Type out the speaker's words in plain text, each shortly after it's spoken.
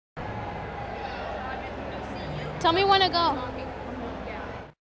Tell me when to go.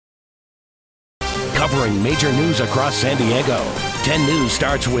 Covering major news across San Diego. 10 News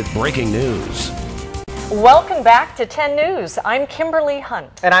starts with breaking news. Welcome back to 10 News. I'm Kimberly Hunt.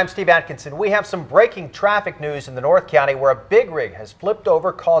 And I'm Steve Atkinson. We have some breaking traffic news in the North County where a big rig has flipped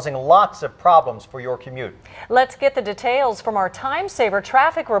over, causing lots of problems for your commute. Let's get the details from our time saver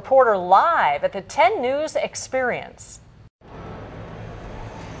traffic reporter live at the 10 News Experience.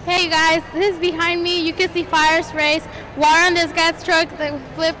 Hey guys, this is behind me. You can see fire sprays, water on this guy's truck that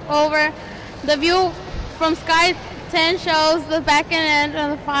flipped over. The view from Sky 10 shows the back end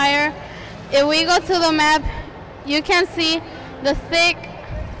of the fire. If we go to the map, you can see the thick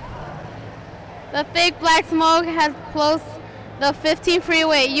black smoke has closed the 15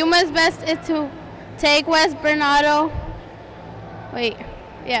 freeway. You must best is to take West Bernardo. Wait,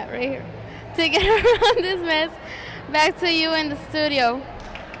 yeah, right here. To get around this mess, back to you in the studio.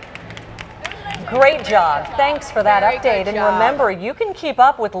 Great job. Thanks for that update. And remember, you can keep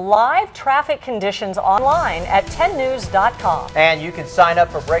up with live traffic conditions online at 10news.com. And you can sign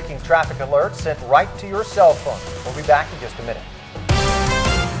up for breaking traffic alerts sent right to your cell phone. We'll be back in just a minute.